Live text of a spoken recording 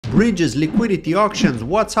Bridges, liquidity, auctions,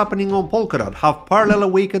 what's happening on Polkadot? Have Parallel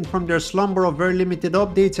awakened from their slumber of very limited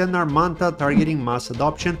updates, and are Manta targeting mass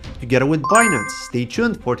adoption together with Binance? Stay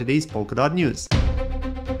tuned for today's Polkadot news.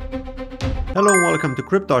 Hello and welcome to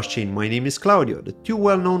KryptosChain. My name is Claudio. The two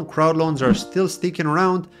well-known crowd loans are still sticking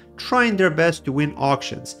around, trying their best to win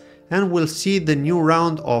auctions, and we'll see the new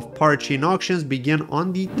round of parachain auctions begin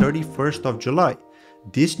on the 31st of July.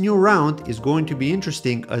 This new round is going to be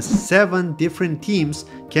interesting as 7 different teams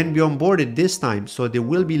can be onboarded this time, so there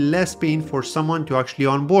will be less pain for someone to actually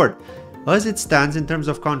onboard. As it stands in terms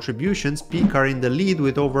of contributions, Peak are in the lead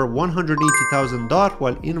with over 180,000 DOT,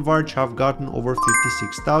 while Invarch have gotten over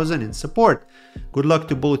 56,000 in support. Good luck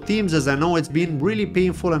to both teams, as I know it's been really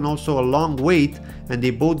painful and also a long wait, and they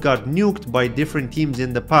both got nuked by different teams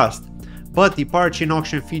in the past. But the parachain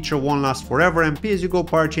auction feature won't last forever, and pay-as-you-go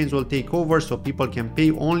parachains will take over, so people can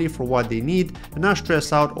pay only for what they need and not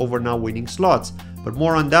stress out over not winning slots. But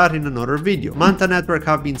more on that in another video. Manta Network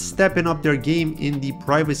have been stepping up their game in the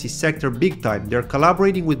privacy sector big time. They're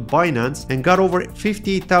collaborating with Binance and got over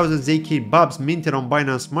 58,000 ZK Babs minted on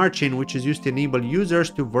Binance Smart Chain, which is used to enable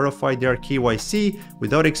users to verify their KYC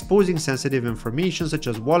without exposing sensitive information such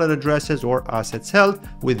as wallet addresses or assets held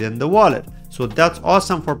within the wallet. So that's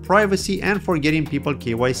awesome for privacy and for getting people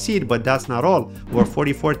KYC'd, but that's not all. Over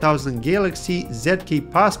 44,000 Galaxy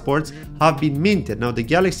ZK passports have been minted. Now the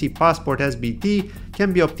Galaxy Passport SBT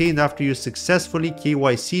can be obtained after you successfully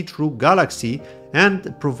KYC through Galaxy,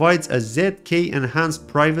 and provides a ZK enhanced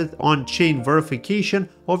private on-chain verification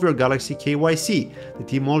of your Galaxy KYC. The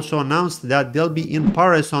team also announced that they'll be in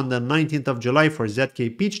Paris on the 19th of July for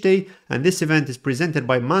ZK Pitch Day, and this event is presented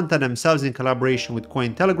by Manta themselves in collaboration with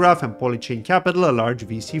Cointelegraph and Polychain Capital, a large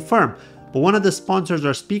VC firm. But one of the sponsors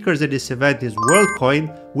or speakers at this event is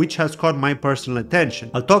WorldCoin, which has caught my personal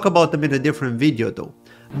attention. I'll talk about them in a different video though.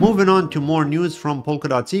 Moving on to more news from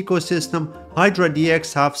Polkadot's ecosystem,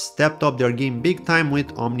 HydraDX have stepped up their game big time with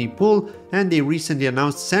OmniPool, and they recently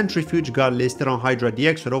announced Centrifuge got listed on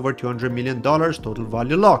HydraDX with over $200 million total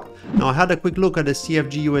value locked. Now I had a quick look at the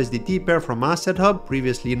CFG USDT pair from Asset Hub,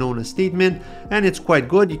 previously known as Statement, and it's quite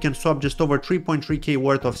good. You can swap just over 3.3k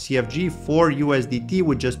worth of CFG for USDT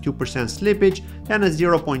with just 2% slippage and a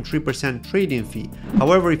 0.3% trading fee.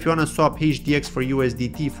 However, if you want to swap HDX for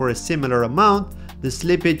USDT for a similar amount, the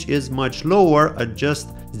slippage is much lower at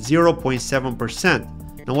just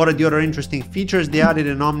 0.7%. Now, what are the other interesting features they added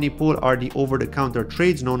in OmniPool are the over-the-counter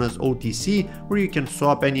trades known as OTC, where you can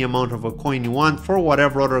swap any amount of a coin you want for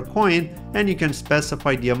whatever other coin, and you can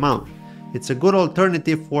specify the amount. It's a good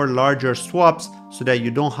alternative for larger swaps so that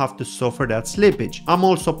you don't have to suffer that slippage. I'm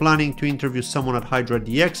also planning to interview someone at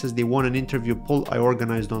HydraDX, as they won an interview poll I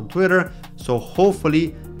organized on Twitter, so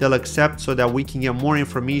hopefully they'll accept so that we can get more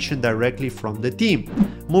information directly from the team.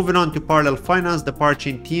 Moving on to Parallel Finance, the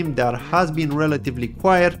parachain team that has been relatively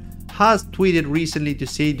quiet has tweeted recently to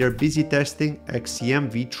say they're busy testing XCM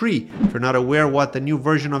v3. If you're not aware what the new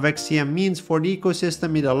version of XCM means for the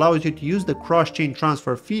ecosystem, it allows you to use the cross-chain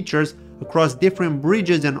transfer features across different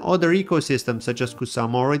bridges and other ecosystems such as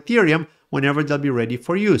Kusama or Ethereum whenever they'll be ready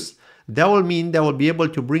for use. That will mean that we'll be able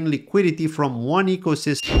to bring liquidity from one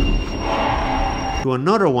ecosystem to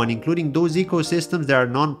another one, including those ecosystems that are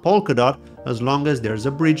non-Polkadot, as long as there's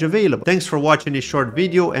a bridge available. Thanks for watching this short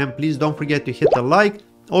video, and please don't forget to hit the like.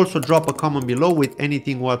 Also drop a comment below with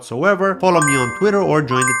anything whatsoever. Follow me on Twitter or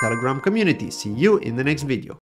join the Telegram community. See you in the next video.